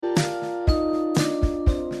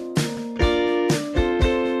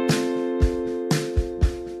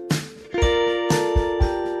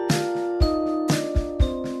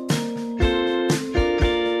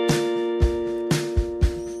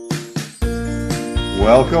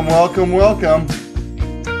Welcome, welcome, welcome.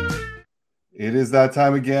 It is that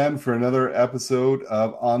time again for another episode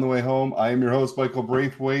of On the Way Home. I am your host, Michael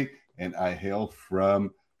Braithwaite, and I hail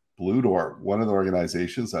from Blue Door, one of the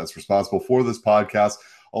organizations that's responsible for this podcast,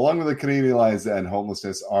 along with the Canadian Alliance to End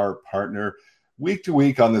Homelessness, our partner. Week to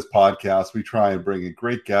week on this podcast, we try and bring in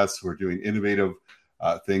great guests who are doing innovative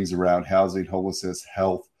things around housing, homelessness,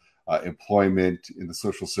 health, employment in the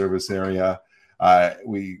social service area.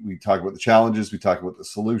 We talk about the challenges, we talk about the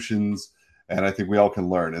solutions, and I think we all can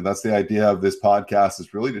learn. And that's the idea of this podcast,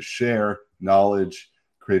 is really to share knowledge,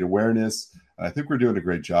 create awareness. And I think we're doing a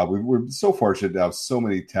great job. We're so fortunate to have so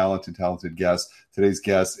many talented guests. Today's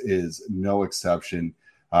guest is no exception.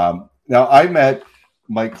 Now, I met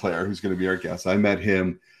Mike Clare, who's going to be our guest. I met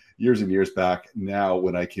him years and years back now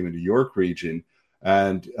when I came into York Region.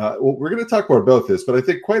 And we're going to talk more about this, but I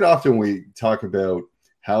think quite often we talk about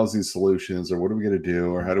housing solutions, or what are we going to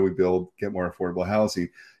do, or how do we get more affordable housing,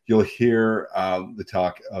 you'll hear the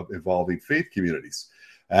talk of evolving faith communities.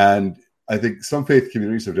 And I think some faith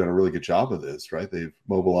communities have done a really good job of this, right? They've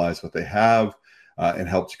mobilized what they have and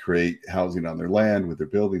helped create housing on their land with their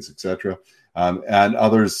buildings, etc. And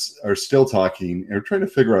others are still talking and trying to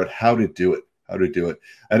figure out how to do it.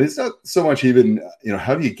 And it's not so much even,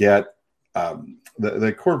 how do you get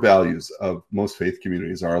the core values of most faith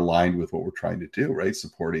communities are aligned with what we're trying to do, right?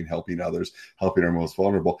 Supporting, helping others, helping our most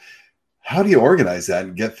vulnerable. How do you organize that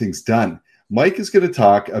and get things done? Mike is going to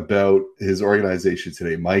talk about his organization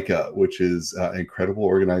today, Micah, which is an incredible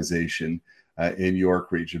organization in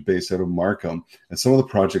York Region based out of Markham, and some of the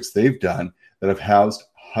projects they've done that have housed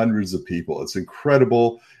hundreds of people. It's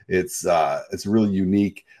incredible. It's really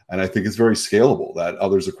unique. And I think it's very scalable that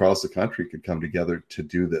others across the country could come together to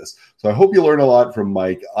do this. So I hope you learn a lot from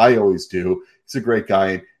Mike. I always do. He's a great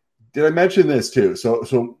guy. Did I mention this too?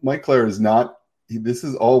 So Mike Clare is not, this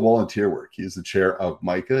is all volunteer work. He's the chair of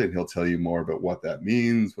Micah, and he'll tell you more about what that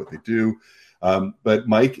means, what they do. But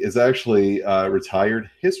Mike is actually a retired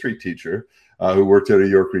history teacher who worked at a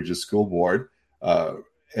York Region School Board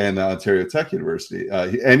and Ontario Tech University.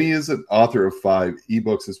 And he is an author of 5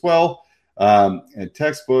 ebooks as well, and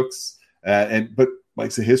textbooks. But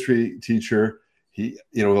Mike's a history teacher.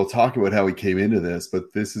 He'll talk about how he came into this,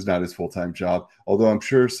 but this is not his full-time job. Although I'm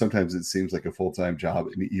sure sometimes it seems like a full-time job,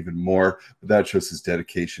 and even more. But that shows his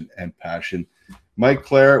dedication and passion. Mike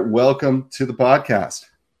Clare, welcome to the podcast.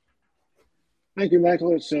 Thank you,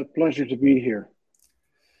 Michael. It's a pleasure to be here.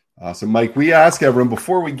 Awesome. Mike, we ask everyone,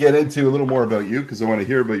 before we get into a little more about you, because I want to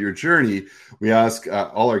hear about your journey, we ask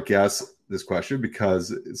all our guests this question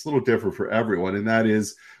because it's a little different for everyone, and that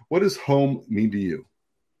is, what does home mean to you?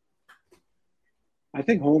 I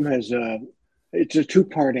think home it's a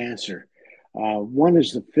two-part answer. One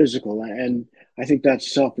is the physical, and I think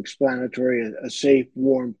that's self-explanatory, a safe,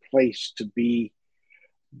 warm place to be.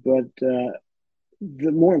 But the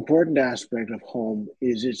more important aspect of home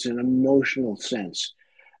is it's an emotional sense.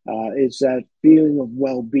 It's that feeling of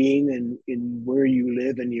well-being in where you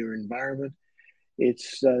live and your environment.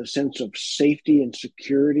 It's a sense of safety and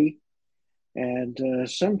security. And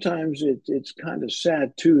sometimes it's kind of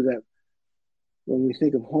sad, too, that when we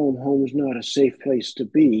think of home is not a safe place to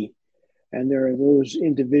be. And there are those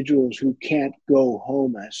individuals who can't go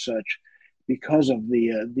home as such because of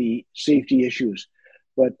the safety issues.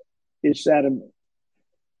 But it's a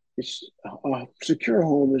secure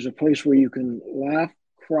home is a place where you can laugh,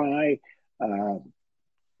 cry,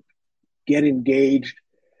 get engaged,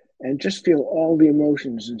 and just feel all the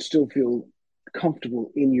emotions and still feel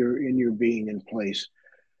comfortable in your being in place.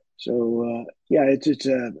 So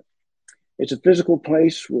it's a physical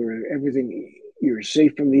place where you're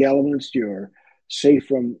safe from the elements, you're safe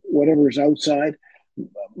from whatever's outside.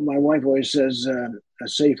 My wife always says a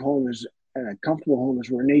safe home is a comfortable home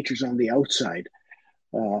is where nature's on the outside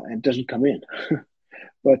and doesn't come in.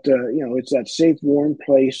 But, it's that safe, warm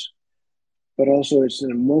place, but also it's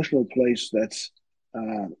an emotional place that's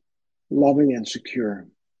loving and secure.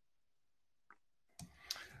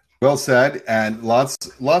 Well said. And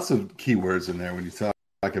lots of key words in there. When you talk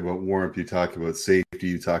about warmth, you talk about safety,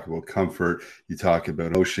 you talk about comfort, you talk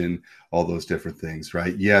about ocean, all those different things,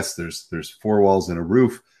 right? Yes, there's 4 walls and a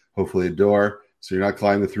roof, hopefully a door, so you're not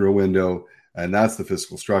climbing through a window. And that's the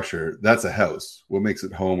physical structure. That's a house. What makes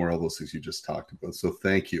it home are all those things you just talked about. So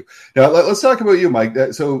thank you. Now, let's talk about you, Mike.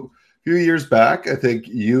 So a few years back, I think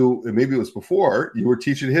maybe it was before, you were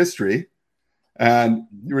teaching history and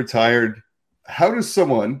you retired. How does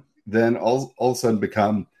someone then all of a sudden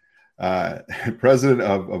become president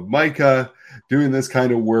of Micah, doing this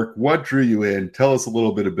kind of work? What drew you in? Tell us a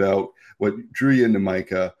little bit about what drew you into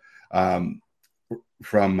Micah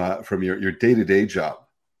from your day-to-day job.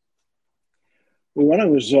 When I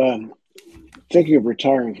was thinking of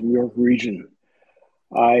retiring from York Region,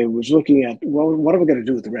 I was looking at, well, what am I going to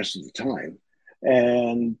do with the rest of the time?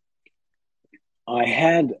 And I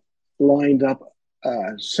had lined up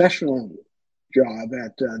a sessional job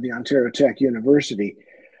at the Ontario Tech University,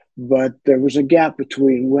 but there was a gap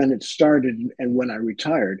between when it started and when I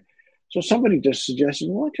retired. So somebody just suggested,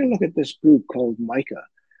 why don't you look at this group called MICA?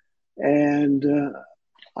 And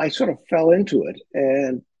I sort of fell into it,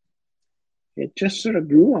 and it just sort of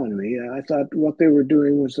grew on me. I thought what they were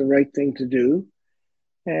doing was the right thing to do,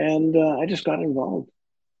 and I just got involved.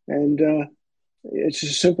 And it's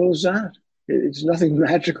as simple as that. It's nothing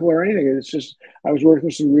magical or anything. It's just I was working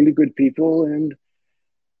with some really good people, and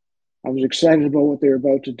I was excited about what they were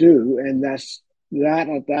about to do. And that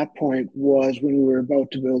at that point was when we were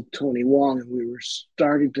about to build Tony Wong, and we were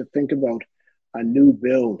starting to think about a new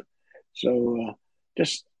build. So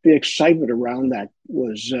just the excitement around that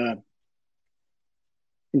was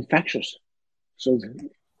infectious. So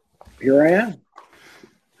here I am.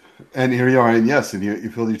 And here you are, and yes, and you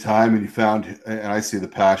filled your time, and you found, and I see the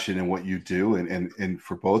passion in what you do, and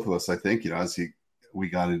for both of us, I think, as we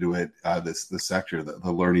got into it, this sector,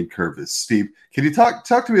 the learning curve is steep. Can you talk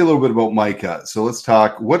to me a little bit about MICA? So let's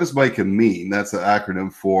talk. What does MICA mean? That's an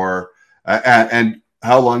acronym for, and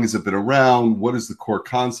how long has it been around? What is the core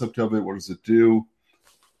concept of it? What does it do?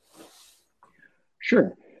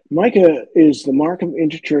 Sure. MICA is the Markham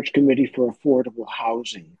Interchurch Committee for Affordable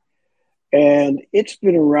Housing. And it's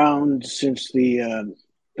been around since the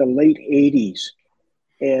late 80s.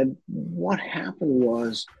 And what happened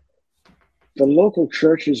was the local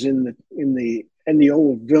churches in the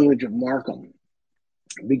old village of Markham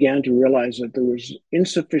began to realize that there was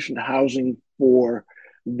insufficient housing for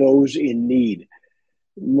those in need.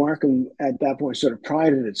 Markham at that point sort of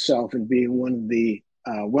prided itself in being one of the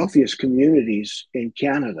wealthiest communities in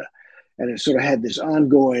Canada. And it sort of had this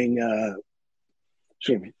ongoing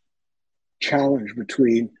sort of challenge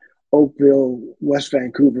between Oakville, West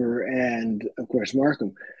Vancouver, and of course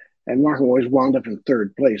Markham. And Markham always wound up in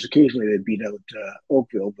third place. Occasionally they beat out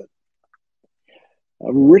Oakville, but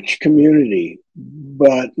a rich community,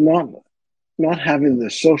 but not having the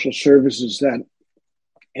social services that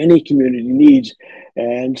any community needs,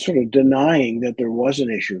 and sort of denying that there was an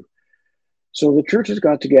issue. So the churches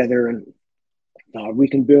got together, and we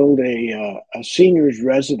can build a seniors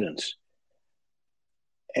residence,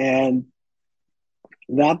 and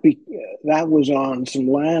that was on some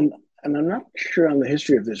land, and I'm not sure on the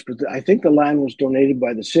history of this, but I think the land was donated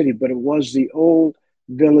by the city, but it was the old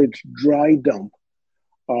village dry dump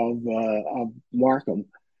of Markham,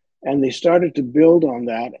 and they started to build on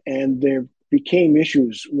that, and there became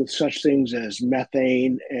issues with such things as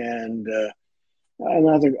methane and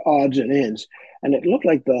other odds and ends, and it looked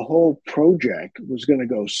like the whole project was going to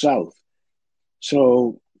go south.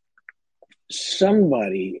 So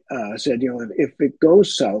somebody said, if it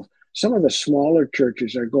goes south, some of the smaller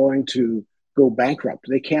churches are going to go bankrupt.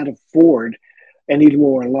 They can't afford any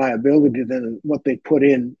more liability than what they put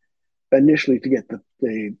in initially to get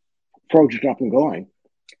the project up and going.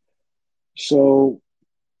 So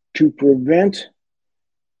to prevent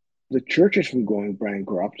the churches from going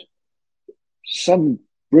bankrupt, some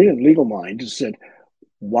brilliant legal minds said,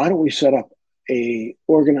 why don't we set up a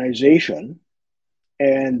organization,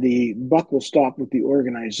 and the buck will stop with the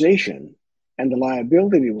organization, and the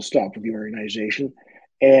liability will stop with the organization,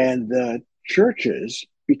 and the churches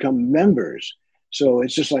become members. So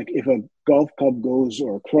it's just like if a golf club goes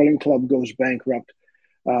or a curling club goes bankrupt,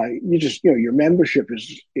 you just, your membership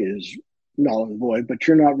is null and void, but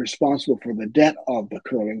you're not responsible for the debt of the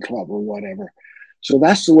curling club or whatever. So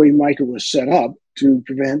that's the way MICA was set up to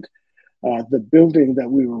prevent the building that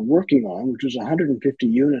we were working on, which was 150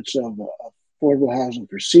 units of affordable housing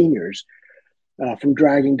for seniors, from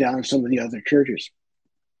dragging down some of the other churches.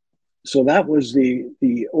 So that was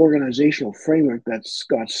the organizational framework that's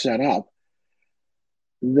got set up.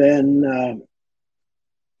 Then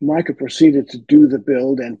MICA proceeded to do the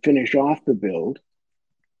build and finish off the build.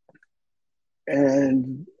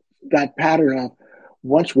 And that pattern of,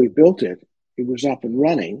 once we built it, it was up and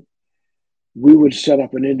running, we would set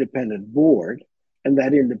up an independent board, and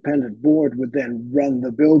that independent board would then run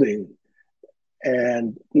the building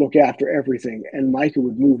and look after everything, and MICA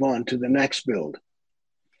would move on to the next build.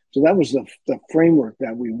 So that was the framework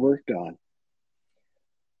that we worked on.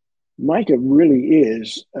 MICA really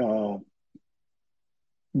is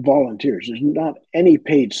volunteers. There's not any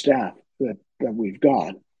paid staff that we've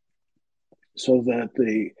got, so that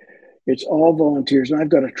it's all volunteers. And I've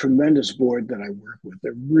got a tremendous board that I work with.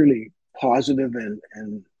 They're really positive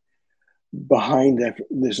and behind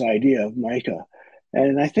this idea of MICA.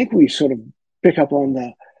 And I think we sort of pick up on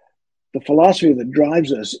the philosophy that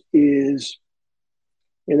drives us is,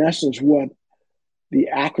 in essence, what the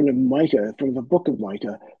acronym Micah from the Book of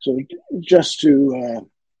Micah. So just to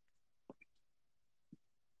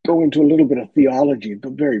go into a little bit of theology,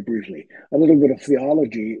 but very briefly, a little bit of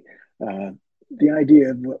theology, the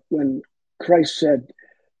idea of when Christ said,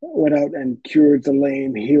 went out and cured the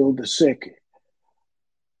lame, healed the sick,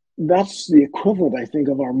 that's the equivalent, I think,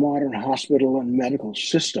 of our modern hospital and medical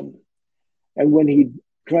system. And when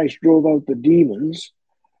Christ drove out the demons,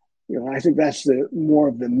 I think that's the more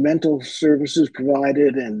of the mental services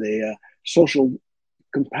provided and the social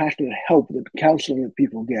compassionate help, the counseling that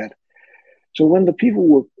people get. So when the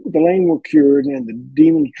lame were cured and the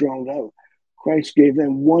demons drowned out, Christ gave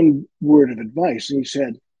them one word of advice, and he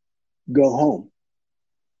said, "Go home."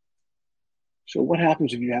 So what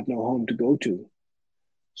happens if you have no home to go to?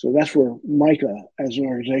 So that's where Micah, as an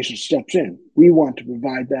organization, steps in. We want to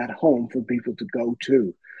provide that home for people to go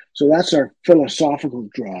to. So that's our philosophical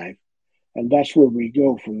drive, and that's where we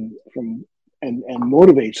go from and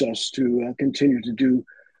motivates us to continue to do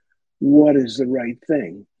what is the right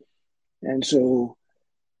thing. And so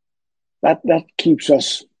that keeps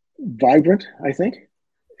us vibrant, I think,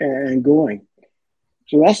 and going.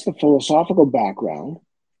 So that's the philosophical background.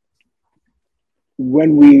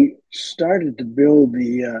 When we started to build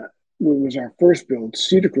what was our first build,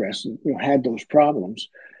 Cedar Crest, had those problems.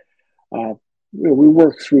 We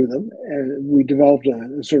worked through them, and we developed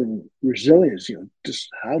a sort of resilience. Just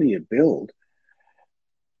how do you build?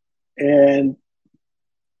 And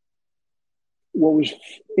what was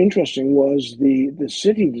interesting was the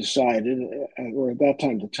city decided, or at that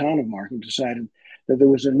time the town of Markham decided, that there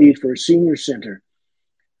was a need for a senior center.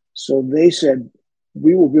 So they said,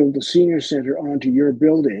 we will build the senior center onto your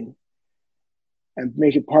building and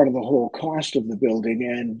make it part of the whole cost of the building,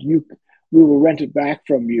 and we will rent it back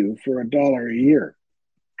from you for $1 a year.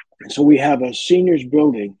 And so we have a seniors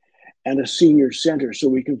building and a senior center, so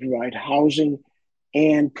we can provide housing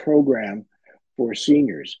and program for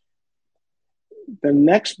seniors. The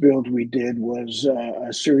next build we did was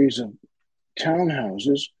a series of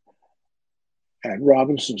townhouses at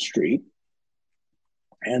Robinson Street.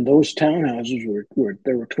 And those townhouses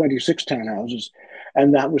there were 26 townhouses,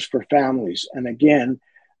 and that was for families. And again,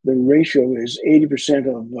 the ratio is 80%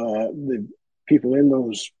 of the people in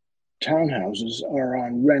those townhouses are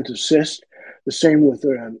on rent assist. The same with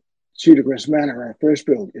Cedar Crest Manor, our first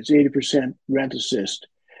build. It's 80% rent assist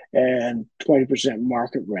and 20%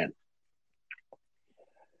 market rent.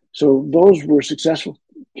 So those were successful,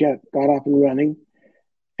 got up and running.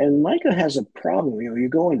 And Micah has a problem. You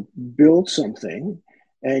go and build something,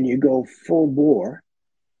 and you go full bore,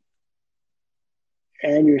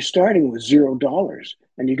 and you're starting with $0,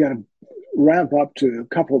 and you got to ramp up to a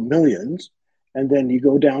couple of millions, and then you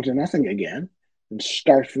go down to nothing again and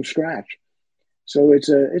start from scratch. So it's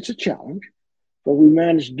a challenge, but we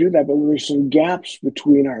managed to do that. But there's some gaps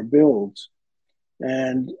between our builds,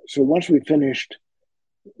 and so once we finished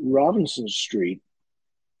Robinson Street,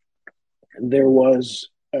 there was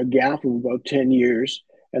a gap of about 10 years,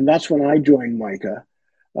 and that's when I joined Micah.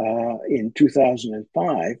 In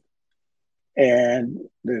 2005, and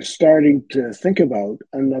they're starting to think about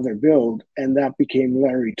another build, and that became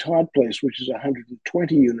Larry Todd Place, which is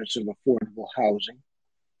 120 units of affordable housing.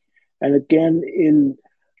 And again, in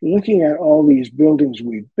looking at all these buildings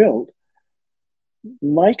we've built,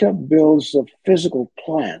 Micah builds a physical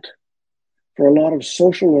plant for a lot of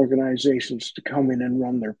social organizations to come in and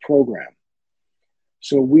run their program.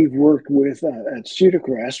 So we've worked with, at Cedar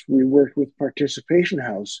Crest, we worked with Participation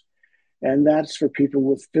House, and that's for people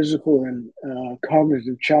with physical and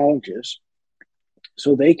cognitive challenges.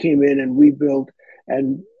 So they came in and we built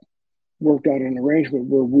and worked out an arrangement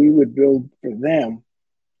where we would build for them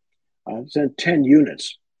 10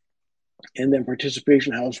 units. And then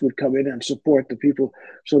Participation House would come in and support the people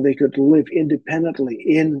so they could live independently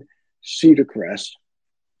in Cedar Crest,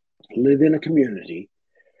 live in a community,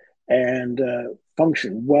 and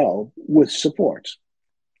function well with supports.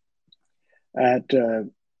 At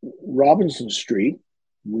Robinson Street,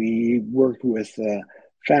 we worked with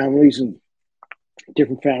families and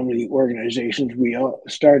different family organizations. We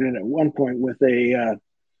started at one point with a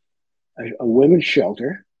women's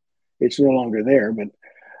shelter. It's no longer there, but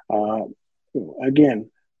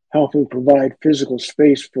again, helping provide physical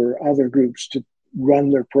space for other groups to run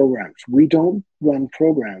their programs. We don't run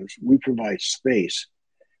programs, we provide space.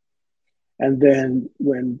 And then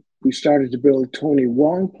when we started to build Tony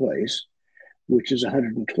Wong Place, which is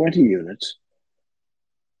 120 units,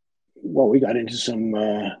 well, we got into some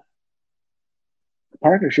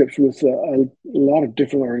partnerships with a lot of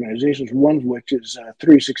different organizations, one of which is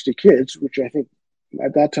 360 Kids, which I think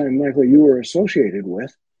at that time, Michael, you were associated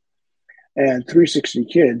with. And 360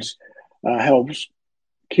 Kids helps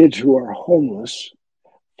kids who are homeless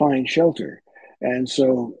find shelter. And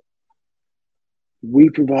so we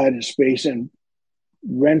provided space and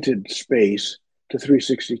rented space to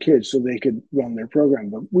 360 Kids so they could run their program.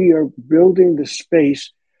 But we are building the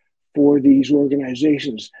space for these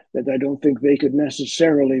organizations that I don't think they could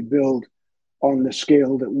necessarily build on the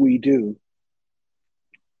scale that we do.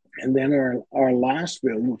 And then our last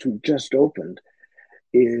build, which we've just opened,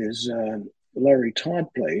 is Larry Todd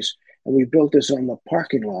Place. And we built this on the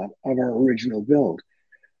parking lot of our original build.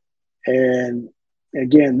 And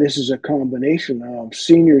again, this is a combination of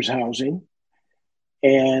seniors housing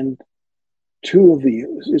and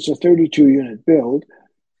it's a 32 unit build.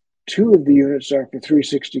 2 of the units are for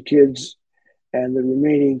 360 Kids and the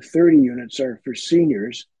remaining 30 units are for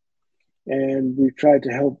seniors. And we've tried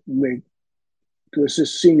to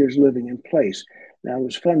assist seniors living in place. Now, it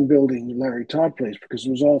was fun building Larry Todd Place because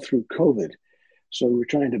it was all through COVID. So we were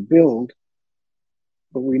trying to build,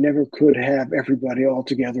 but we never could have everybody all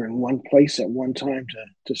together in one place at one time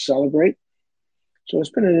to celebrate. So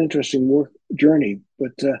it's been an interesting journey,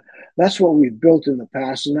 but that's what we've built in the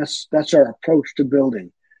past, and that's our approach to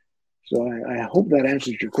building. So I hope that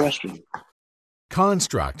answers your question.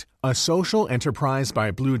 Construct, a social enterprise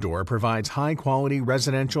by Blue Door, provides high-quality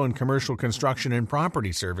residential and commercial construction and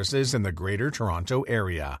property services in the Greater Toronto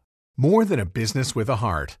Area. More than a business with a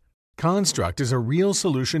heart, Construct is a real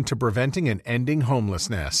solution to preventing and ending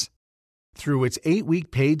homelessness. Through its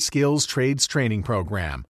 8-week paid skills trades training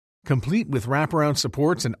program, complete with wraparound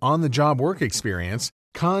supports and on-the-job work experience,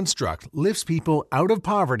 Construct lifts people out of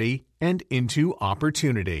poverty and into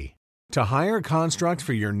opportunity. To hire Construct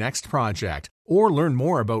for your next project or learn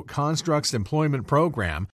more about Construct's employment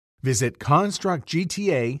program, visit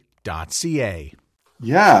constructgta.ca.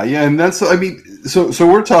 Yeah, and that's, so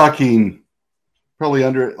we're talking probably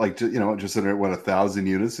under, just under 1,000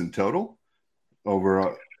 units in total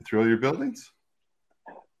over through all your buildings?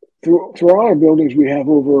 Through all our buildings, we have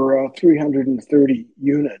over 330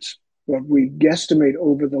 units, but we guesstimate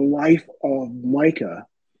over the life of Mica,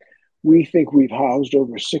 we think we've housed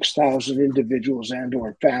over 6,000 individuals and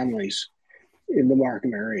or families in the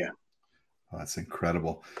Markham area. Oh, that's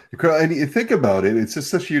incredible. And you think about it, it's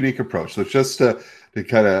just such a unique approach. So just to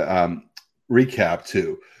kind of recap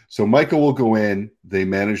too. So Michael will go in, they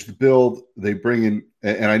manage the build, they bring in,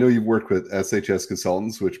 and I know you've worked with SHS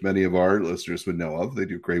Consultants, which many of our listeners would know of. They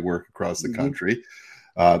do great work across the country.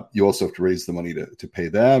 You also have to raise the money to pay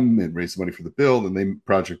them and raise the money for the build, and they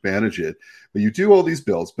project manage it. But you do all these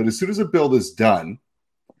builds. But as soon as a build is done,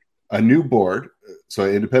 a new board, so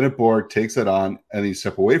an independent board takes it on, and you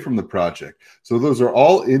step away from the project. So those are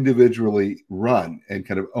all individually run and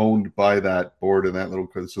kind of owned by that board and that little.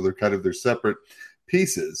 So they're separate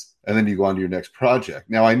pieces, and then you go on to your next project.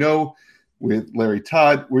 Now, I know with Larry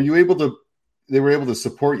Todd, they were able to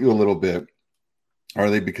support you a little bit? Are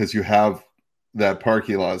they because you have that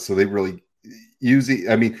parking lot, so they really use it?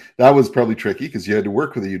 I mean, that was probably tricky because you had to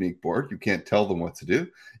work with a unique board. You can't tell them what to do.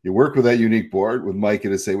 You work with that unique board with Micah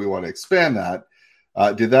to say, we want to expand that.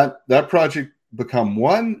 Did that project become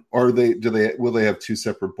one, or will they have 2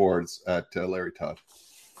 separate boards at Larry Todd?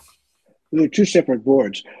 They're 2 separate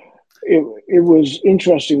boards. It was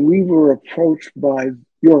interesting. We were approached by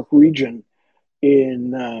York Region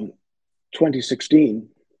in 2016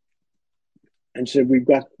 and said,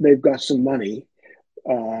 they've got some money.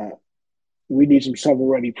 We need some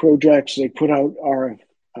shovel-ready projects. They put out our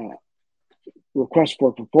request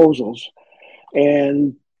for proposals.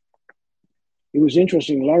 And it was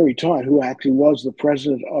interesting. Larry Todd, who actually was the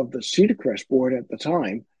president of the Cedar Crest board at the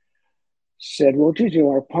time, said, well,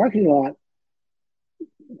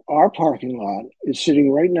 our parking lot is sitting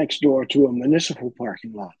right next door to a municipal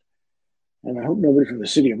parking lot. And I hope nobody from the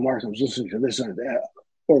city of Markham is listening to this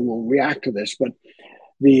or will react to this, but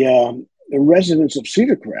the residents of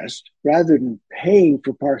Cedar Crest, rather than paying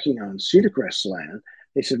for parking on Cedar Crest's land,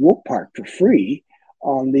 they said, we'll park for free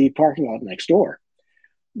on the parking lot next door.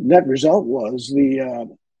 Net result was the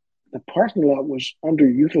parking lot was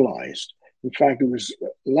underutilized. In fact, it was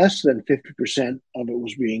less than 50% of it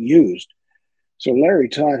was being used. So Larry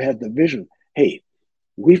Todd had the vision, hey,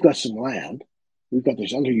 we've got some land. We've got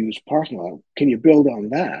this underused parking lot. Can you build on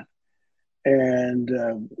that? And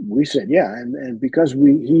we said, yeah. And because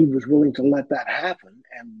he was willing to let that happen,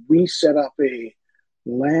 and we set up a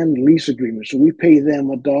land lease agreement. So we pay them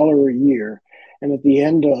 $1 a year. And at the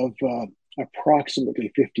end of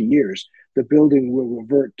approximately 50 years, the building will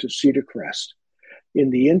revert to Cedar Crest. In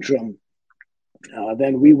the interim,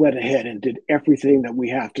 Then we went ahead and did everything that we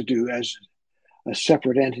have to do as a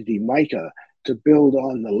separate entity, MICA, to build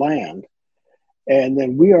on the land. And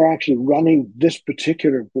then we are actually running this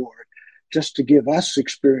particular board just to give us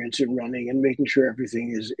experience in running and making sure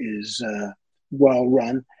everything is well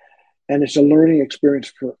run. And it's a learning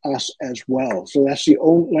experience for us as well. So that's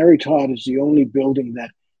Larry Todd is the only building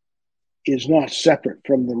that is not separate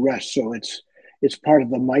from the rest. So it's part of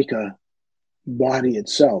the MICA body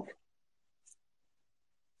itself.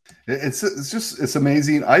 It's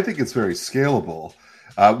amazing. I think it's very scalable.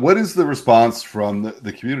 What is the response from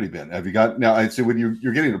the community been? Have you got now? I'd say when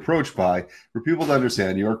you're getting approached by, for people to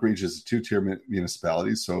understand, York Region is a two-tier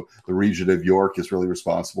municipality. So the region of York is really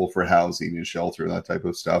responsible for housing and shelter and that type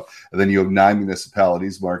of stuff. And then you have 9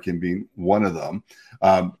 municipalities, Markham being one of them.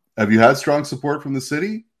 Have you had strong support from the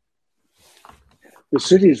city? The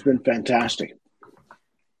city has been fantastic.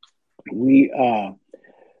 We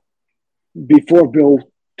before Bill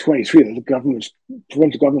 23, when the government's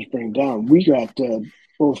bringing down, we got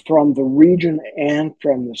both from the region and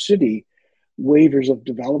from the city waivers of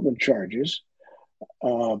development charges.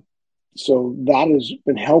 So that has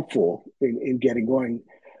been helpful in getting going.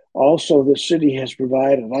 Also, the city has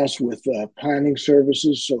provided us with planning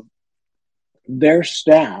services. So their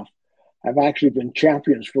staff have actually been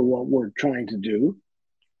champions for what we're trying to do.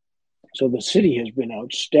 So the city has been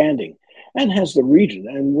outstanding, and has the region,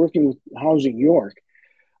 and working with Housing York.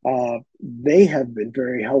 They have been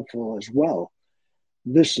very helpful as well.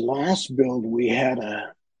 This last build, we had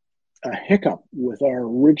a hiccup with our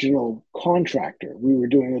original contractor. We were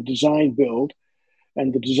doing a design build,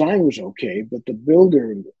 and the design was okay, but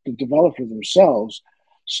the developer themselves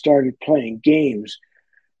started playing games,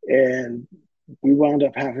 and we wound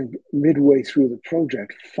up having, midway through the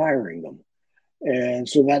project, firing them. And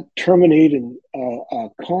so that terminated a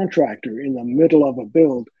contractor in the middle of a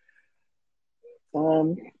build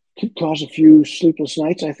could cause a few sleepless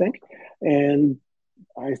nights, I think. And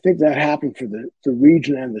I think that happened for the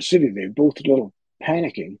region and the city. They both a little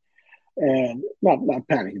panicking, and not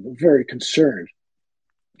panicking, but very concerned.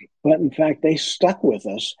 But in fact, they stuck with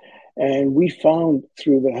us, and we found,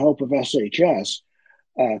 through the help of SHS,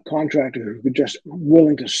 a contractor who was just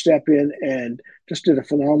willing to step in and just did a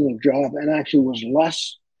phenomenal job, and actually was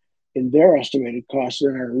less in their estimated cost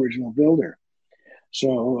than our original builder.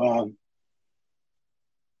 So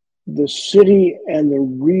the city and the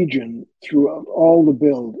region, throughout all the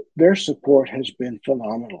build, their support has been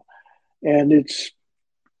phenomenal. And it's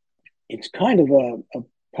kind of a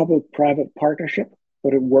public-private partnership,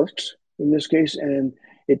 but it works in this case, and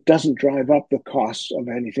it doesn't drive up the costs of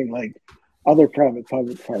anything like other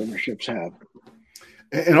private-public partnerships have.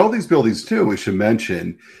 And all these buildings, too, we should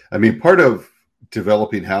mention, I mean, part of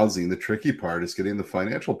developing housing, the tricky part is getting the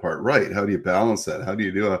financial part right. How do you balance that? How do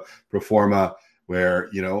you do a pro forma where,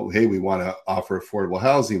 hey, we want to offer affordable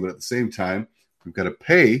housing, but at the same time, we've got to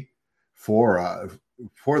pay for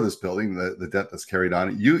this building, the debt that's carried on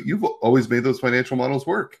it. You've always made those financial models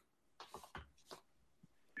work.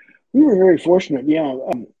 We were very fortunate, yeah.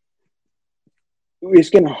 It's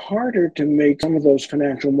getting harder to make some of those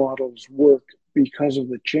financial models work because of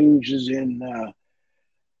the changes in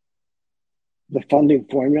the funding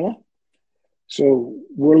formula. So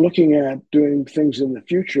we're looking at doing things in the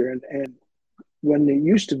future. And when it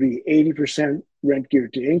used to be 80% rent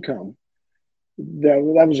geared to income, that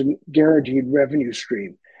was a guaranteed revenue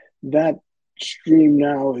stream. That stream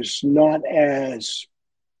now is not as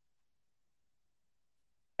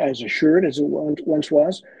assured as it once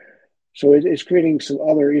was. So it's creating some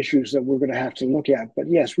other issues that we're going to have to look at. But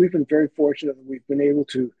yes, we've been very fortunate that we've been able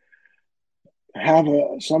to have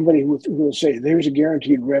somebody who will say, there's a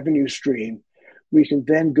guaranteed revenue stream. We can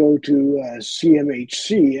then go to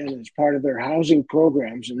CMHC, and as part of their housing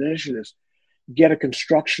programs and initiatives, get a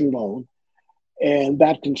construction loan. And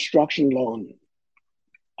that construction loan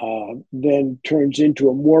then turns into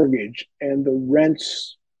a mortgage, and the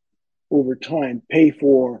rents over time pay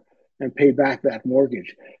for and pay back that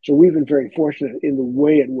mortgage. So we've been very fortunate in the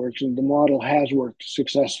way it works, and the model has worked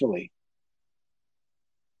successfully.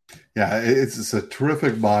 Yeah, it's a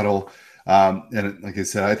terrific model. And like I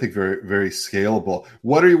said, I think very, very scalable.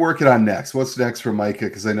 What are you working on next? What's next for MICA?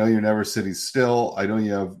 Because I know you're never sitting still. I know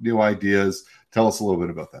you have new ideas. Tell us a little bit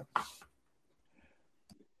about that.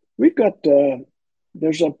 We've got,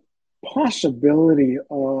 there's a possibility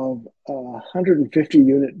of a 150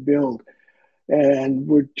 unit build, and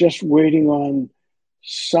we're just waiting on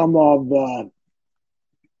some of the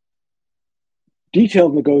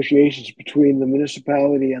detailed negotiations between the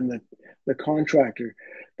municipality and the contractor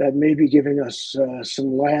that may be giving us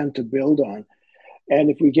some land to build on. And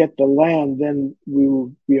if we get the land, then we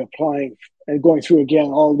will be applying and going through again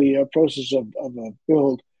all the process of a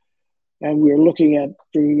build. And we're looking at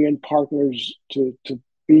bringing in partners to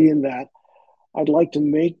be in that. I'd like to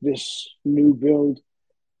make this new build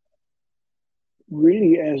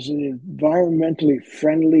really as an environmentally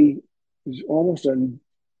friendly, almost a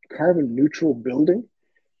carbon neutral building.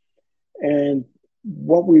 And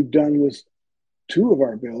what we've done with two of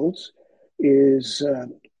our builds is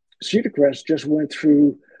Cedar Crest just went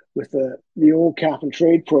through with the old cap and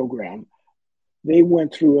trade program. They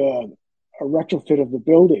went through a retrofit of the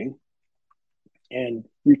building and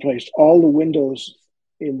replaced all the windows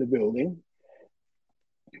in the building,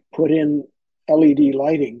 put in LED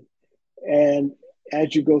lighting, and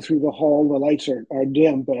as you go through the hall, the lights are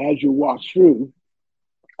dim, but as you walk through,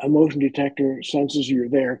 a motion detector senses you're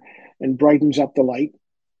there and brightens up the light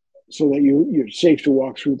so that you're safe to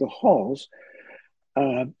walk through the halls.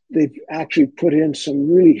 They've actually put in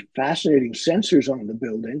some really fascinating sensors on the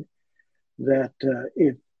building that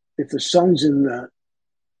if the sun's in the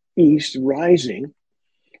east rising,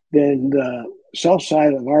 then the south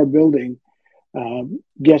side of our building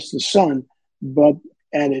gets the sun,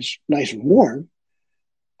 and it's nice and warm.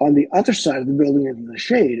 On the other side of the building in the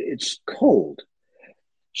shade, it's cold.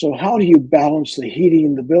 So how do you balance the heating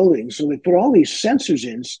in the building? So they put all these sensors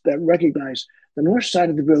in that recognize the north side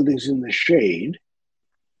of the building's in the shade.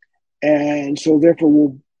 And so therefore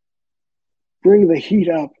we'll bring the heat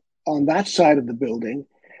up on that side of the building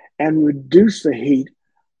and reduce the heat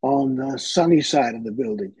on the sunny side of the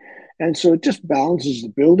building. And so it just balances the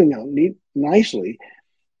building out nicely.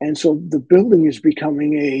 And so the building is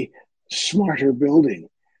becoming a smarter building.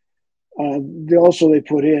 They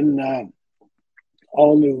put in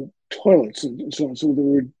all new toilets and so on. So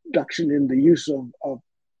the reduction in the use of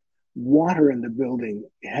water in the building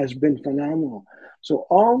has been phenomenal. So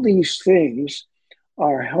all these things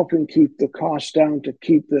are helping keep the cost down to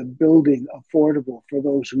keep the building affordable for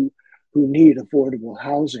those who need affordable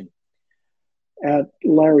housing. At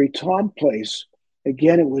Larry Todd Place,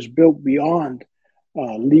 again, it was built beyond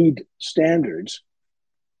LEED standards.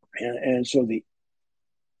 And so the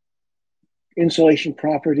insulation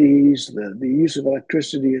properties, the use of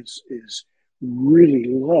electricity is really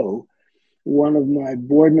low. One of my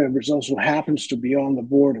board members also happens to be on the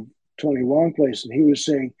board of Tony Wong Place, and he was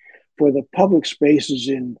saying for the public spaces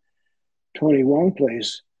in Tony Wong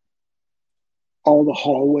Place, all the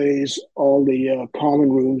hallways, all the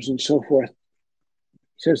common rooms and so forth,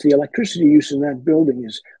 says the electricity use in that building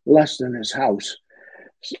is less than his house.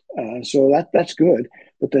 So that's good.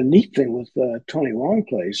 But the neat thing with Tony Wong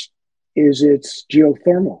Place is it's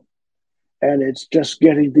geothermal, and it's just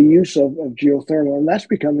getting the use of geothermal,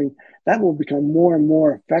 and that will become more and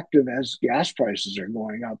more effective as gas prices are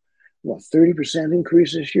going up. 30%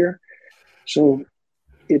 increase this year. So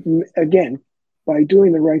it again, by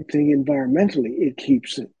doing the right thing environmentally, it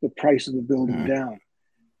keeps the price of the building down.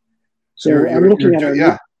 So I'm looking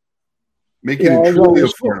at making it truly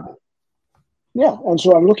affordable. Yeah, and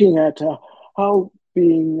so I'm looking at how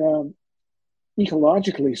being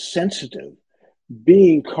ecologically sensitive,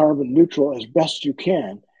 being carbon neutral as best you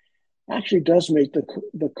can, actually does make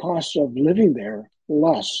the cost of living there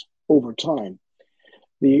less over time.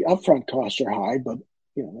 The upfront costs are high, but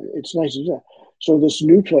it's nice to do. So this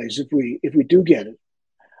new place, if we do get it,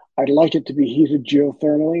 I'd like it to be heated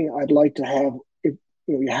geothermally. I'd like to have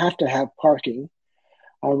you have to have parking.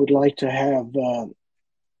 I would like to have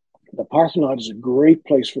the parking lot is a great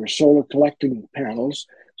place for solar collecting panels.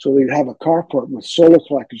 So we'd have a carport with solar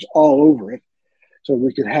collectors all over it. So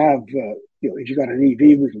we could have, if you got an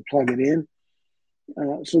EV, we can plug it in.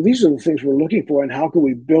 So these are the things we're looking for, and how can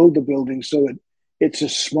we build the building so it's a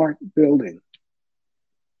smart building.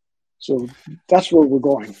 So that's where we're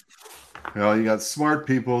going. Well, you got smart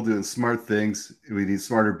people doing smart things. We need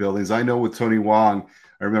smarter buildings. I know with Tony Wong,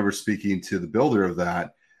 I remember speaking to the builder of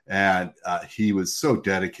that, and he was so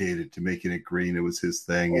dedicated to making it green. It was his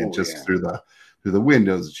thing, and just through the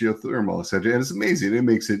windows, geothermal, etc. And it's amazing. It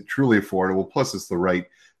makes it truly affordable. Plus, it's the right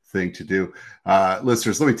thing to do.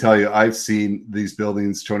 Listeners, let me tell you, I've seen these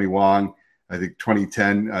buildings. Tony Wong, I think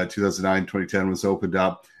 2010, 2009, 2010 was opened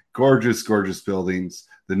up. Gorgeous, gorgeous buildings.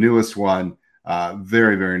 The newest one,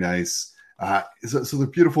 very, very nice. So they're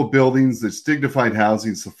beautiful buildings. It's dignified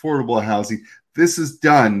housing. It's affordable housing. This is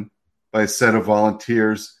done by a set of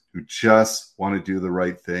volunteers who just want to do the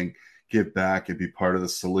right thing, give back, and be part of the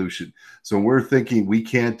solution. So when we're thinking we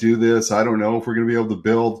can't do this, I don't know if we're going to be able to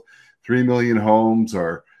build 3 million homes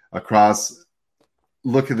or across.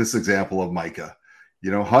 Look at this example of Micah.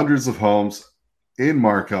 Hundreds of homes in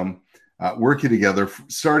Markham. working together,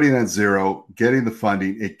 starting at zero, getting the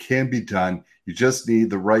funding. It can be done. You just need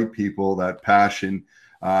the right people, that passion,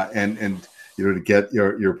 and to get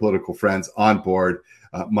your political friends on board.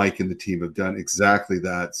 Mike and the team have done exactly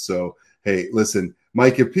that. So, hey, listen,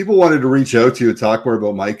 Mike, if people wanted to reach out to you and talk more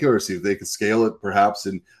about MICA or see if they could scale it perhaps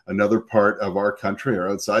in another part of our country or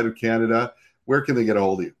outside of Canada, where can they get a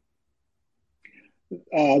hold of you?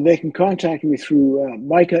 They can contact me through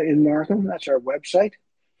MICA in Markham. That's our website.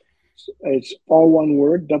 It's all one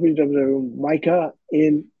word,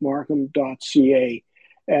 www.micainmarkham.ca.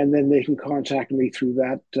 And then they can contact me through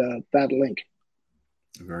that link.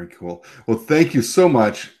 Very cool. Well, thank you so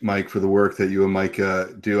much, Mike, for the work that you and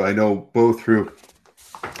MICA do. I know both through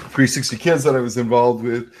 360 Kids that I was involved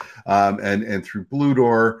with and through Blue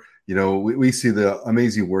Door, we see the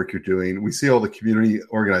amazing work you're doing. We see all the community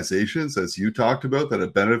organizations, as you talked about, that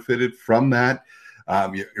have benefited from that.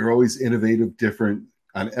 You're always innovative, different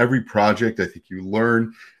on every project. I think you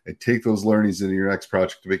learn and take those learnings into your next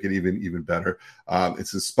project to make it even better.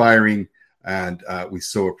 It's inspiring, and we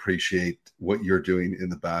so appreciate what you're doing in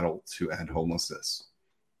the battle to end homelessness.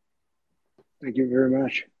 Thank you very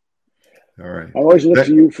much. All right. I always look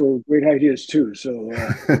to you for great ideas too. So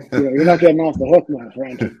you're not getting off the hook, my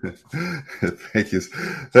friend. Thank you.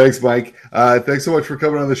 Thanks, Mike. Thanks so much for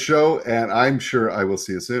coming on the show, and I'm sure I will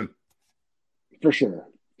see you soon. For sure.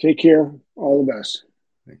 Take care. All the best.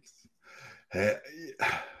 Thanks. Hey,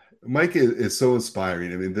 Mike is so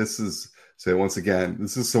inspiring. I mean, this is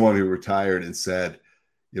someone who retired and said,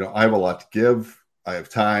 I have a lot to give. I have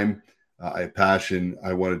time. I have passion.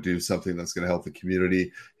 I want to do something that's going to help the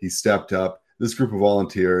community. He stepped up. This group of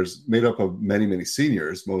volunteers, made up of many, many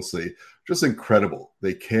seniors, mostly, just incredible.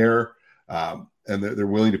 They care, and they're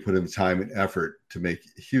willing to put in the time and effort to make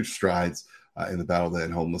huge strides in the battle to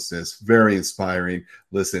end homelessness. Very inspiring.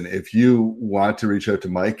 Listen, if you want to reach out to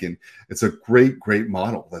Mike, and it's a great, great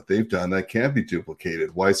model that they've done that can't be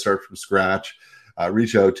duplicated. Why start from scratch?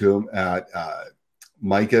 Reach out to him at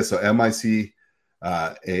MICA, so MICAH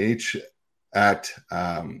at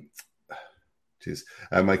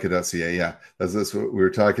MICA.ca. Yeah, that's what we were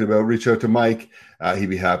talking about. Reach out to Mike. He'd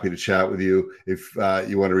be happy to chat with you. If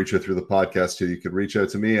you want to reach out through the podcast too, you can reach out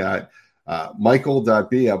to me at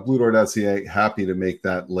michael.b@bluedoor.ca. Happy to make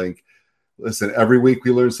that link. Listen, every week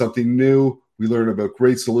we learn something new. We learn about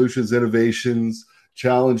great solutions, innovations,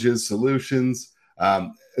 challenges, solutions.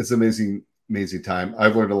 It's amazing, amazing time.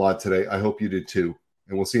 I've learned a lot today. I hope you did too.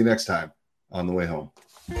 And we'll see you next time on the way home.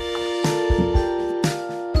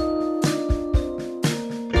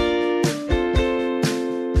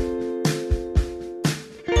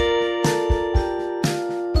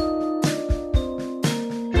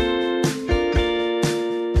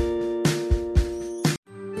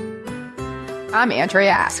 I'm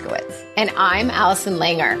Andrea Askowitz. And I'm Allison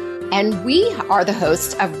Langer. And we are the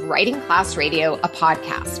hosts of Writing Class Radio, a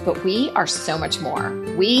podcast, but we are so much more.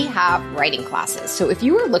 We have writing classes. So if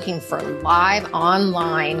you are looking for live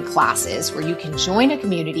online classes where you can join a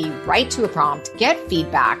community, write to a prompt, get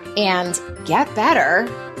feedback, and get better,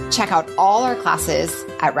 check out all our classes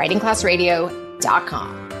at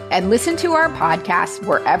writingclassradio.com. And listen to our podcast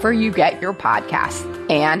wherever you get your podcasts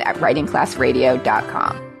and at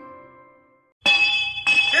writingclassradio.com.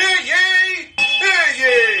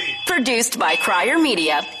 Produced by Crier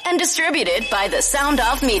Media and distributed by the Sound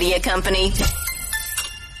Off Media Company.